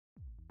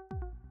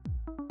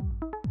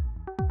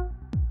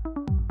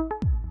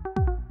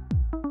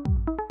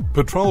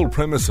Patrol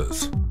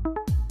premises.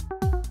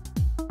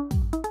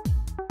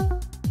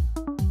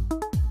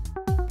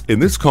 In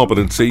this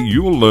competency,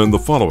 you will learn the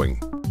following.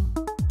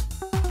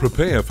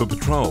 Prepare for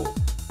patrol.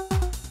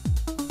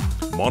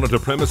 Monitor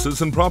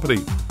premises and property.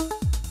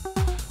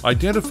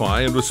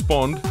 Identify and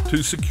respond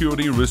to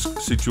security risk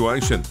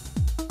situation.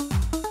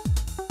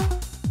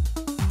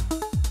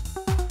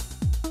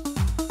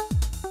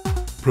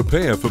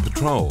 Prepare for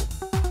patrol.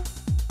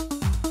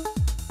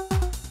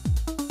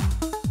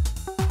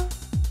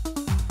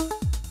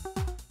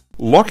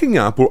 Locking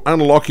up or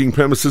unlocking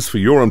premises for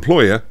your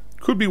employer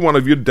could be one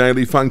of your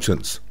daily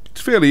functions. It's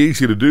fairly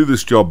easy to do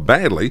this job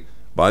badly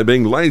by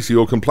being lazy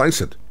or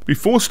complacent.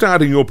 Before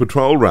starting your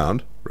patrol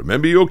round,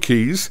 remember your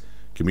keys,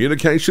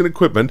 communication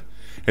equipment,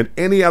 and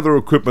any other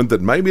equipment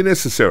that may be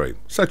necessary,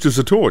 such as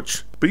a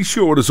torch. Be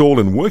sure it is all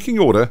in working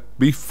order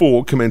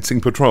before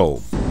commencing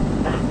patrol.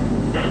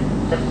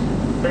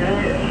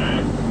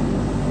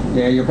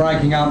 Yeah, you're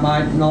breaking up,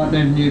 mate. Might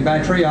need a new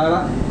battery,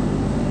 over.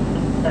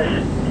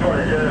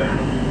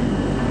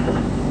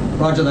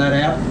 Roger that,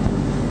 out.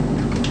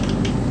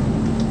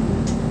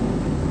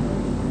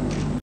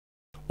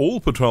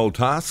 All patrol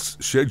tasks,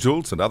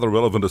 schedules and other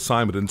relevant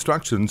assignment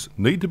instructions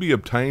need to be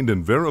obtained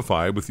and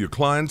verified with your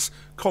clients,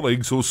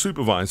 colleagues or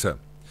supervisor.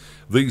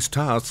 These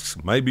tasks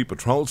may be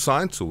patrol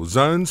sites or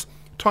zones,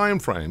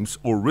 timeframes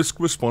or risk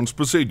response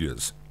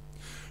procedures.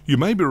 You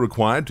may be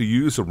required to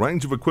use a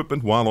range of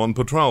equipment while on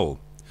patrol.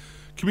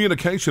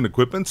 Communication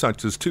equipment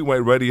such as two-way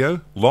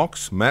radio,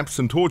 locks, maps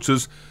and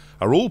torches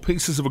are all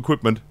pieces of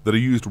equipment that are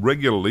used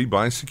regularly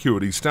by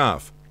security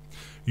staff.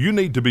 You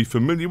need to be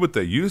familiar with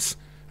their use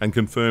and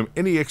confirm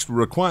any extra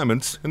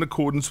requirements in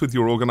accordance with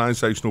your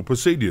organisational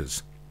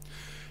procedures.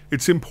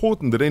 It's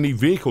important that any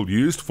vehicle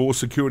used for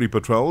security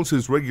patrols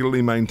is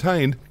regularly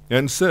maintained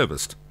and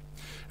serviced.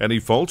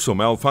 Any faults or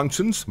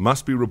malfunctions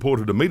must be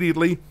reported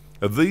immediately,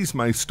 as these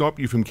may stop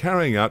you from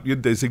carrying out your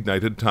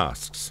designated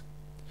tasks.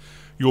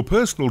 Your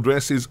personal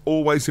dress is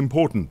always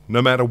important,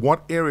 no matter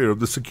what area of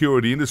the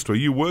security industry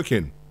you work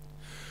in.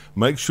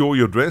 Make sure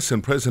your dress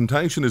and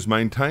presentation is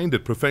maintained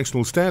at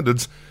professional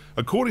standards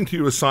according to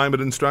your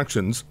assignment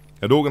instructions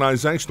and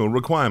organisational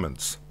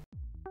requirements.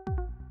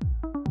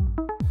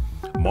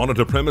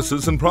 Monitor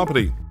premises and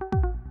property.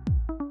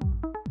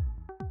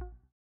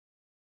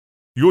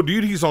 Your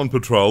duties on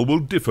patrol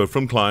will differ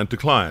from client to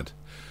client,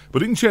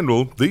 but in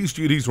general, these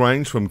duties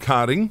range from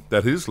carding,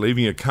 that is,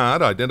 leaving a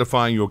card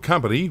identifying your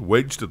company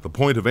wedged at the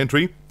point of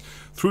entry,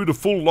 through to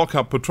full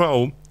lock-up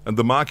patrol and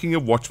the marking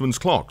of watchmen's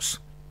clocks.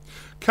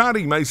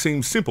 Carding may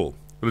seem simple,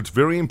 but it's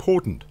very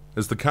important,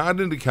 as the card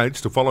indicates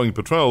to following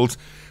patrols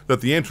that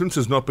the entrance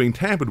has not been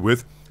tampered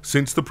with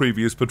since the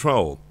previous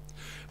patrol.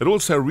 It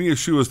also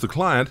reassures the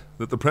client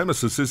that the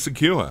premises is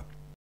secure.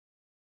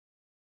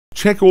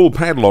 Check all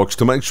padlocks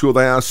to make sure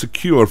they are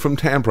secure from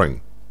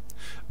tampering.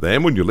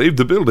 Then, when you leave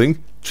the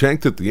building,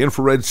 check that the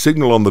infrared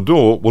signal on the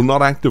door will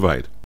not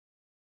activate.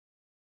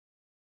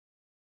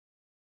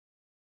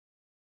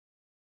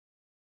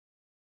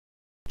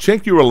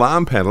 Check your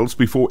alarm panels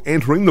before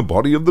entering the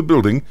body of the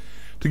building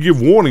to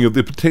give warning of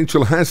the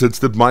potential hazards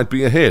that might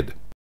be ahead.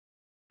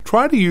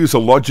 Try to use a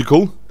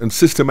logical and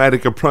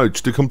systematic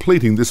approach to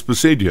completing this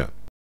procedure.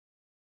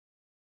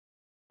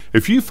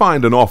 If you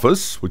find an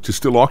office which is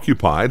still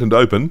occupied and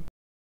open,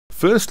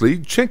 firstly,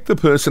 check the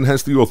person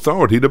has the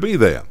authority to be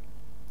there.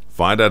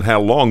 Find out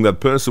how long that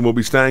person will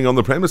be staying on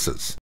the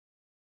premises.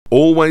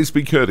 Always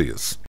be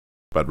courteous,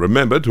 but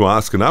remember to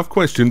ask enough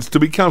questions to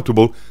be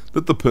comfortable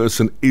that the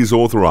person is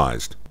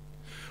authorised.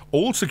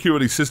 All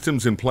security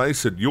systems in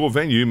place at your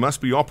venue must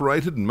be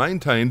operated and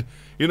maintained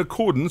in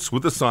accordance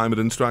with assignment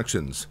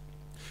instructions.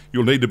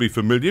 You'll need to be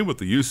familiar with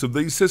the use of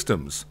these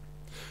systems.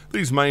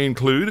 These may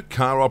include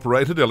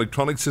car-operated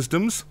electronic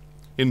systems,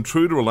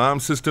 intruder alarm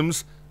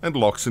systems, and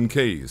locks and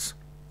keys.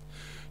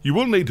 You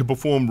will need to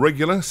perform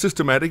regular,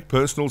 systematic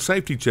personal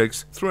safety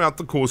checks throughout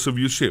the course of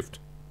your shift.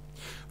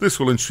 This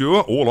will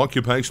ensure all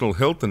occupational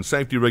health and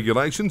safety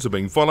regulations are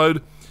being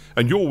followed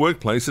and your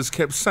workplace is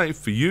kept safe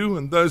for you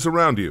and those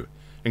around you,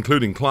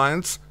 including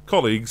clients,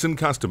 colleagues and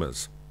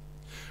customers.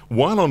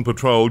 While on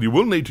patrol, you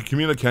will need to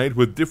communicate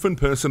with different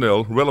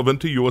personnel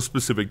relevant to your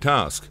specific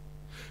task.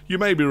 You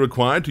may be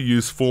required to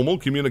use formal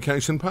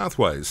communication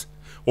pathways,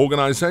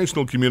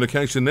 organisational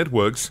communication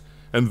networks,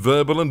 and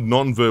verbal and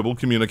non-verbal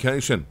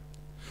communication.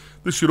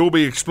 This should all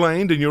be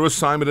explained in your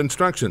assignment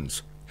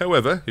instructions.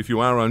 However, if you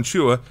are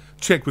unsure,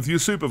 check with your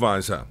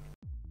supervisor.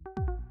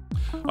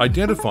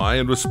 Identify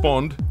and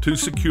respond to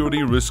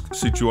security risk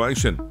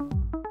situation.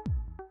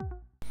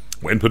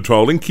 When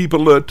patrolling, keep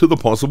alert to the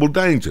possible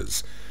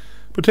dangers.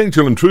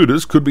 Potential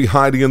intruders could be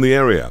hiding in the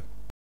area.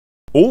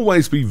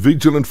 Always be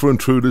vigilant for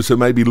intruders who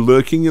may be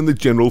lurking in the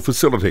general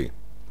facility.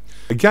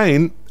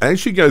 Again,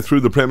 as you go through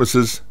the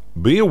premises,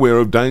 be aware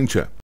of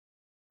danger.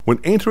 When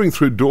entering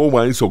through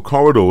doorways or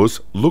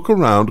corridors, look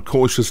around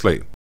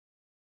cautiously.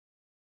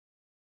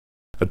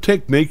 A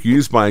technique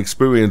used by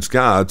experienced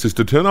guards is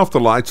to turn off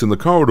the lights in the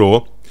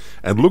corridor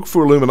and look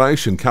for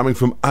illumination coming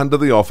from under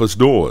the office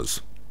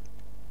doors.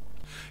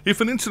 If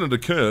an incident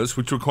occurs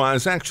which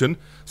requires action,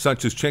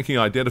 such as checking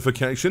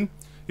identification,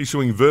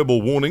 issuing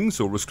verbal warnings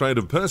or restraint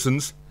of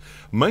persons,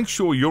 make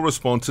sure your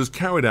response is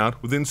carried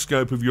out within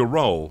scope of your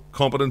role,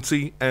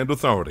 competency and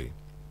authority.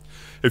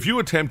 If you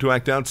attempt to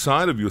act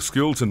outside of your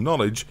skills and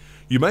knowledge,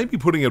 you may be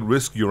putting at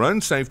risk your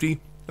own safety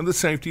and the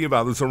safety of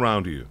others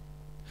around you.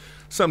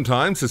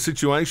 Sometimes the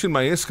situation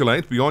may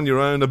escalate beyond your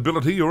own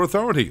ability or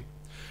authority.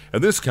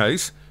 In this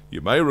case, you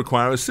may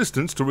require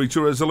assistance to reach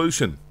a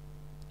resolution.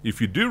 If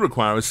you do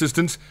require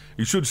assistance,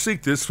 you should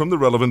seek this from the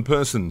relevant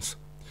persons.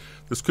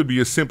 This could be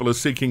as simple as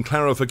seeking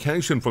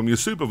clarification from your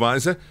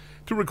supervisor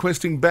to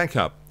requesting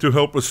backup to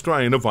help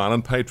restrain a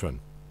violent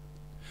patron.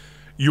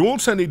 You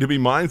also need to be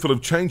mindful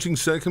of changing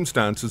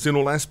circumstances in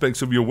all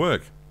aspects of your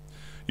work.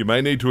 You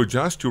may need to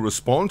adjust your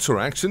response or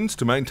actions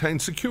to maintain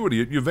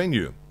security at your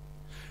venue.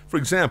 For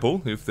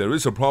example, if there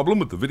is a problem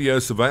with the video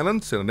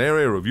surveillance in an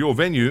area of your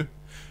venue,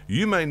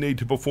 you may need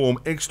to perform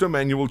extra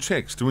manual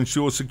checks to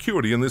ensure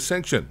security in this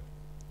section.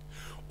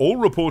 All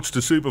reports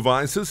to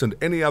supervisors and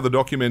any other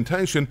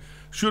documentation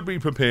should be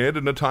prepared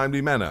in a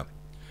timely manner,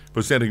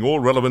 presenting all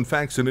relevant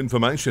facts and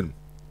information.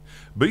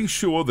 Be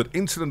sure that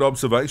incident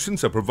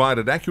observations are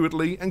provided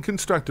accurately and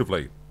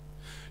constructively.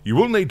 You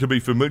will need to be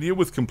familiar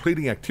with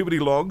completing activity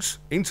logs,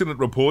 incident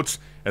reports,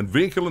 and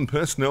vehicle and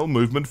personnel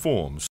movement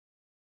forms.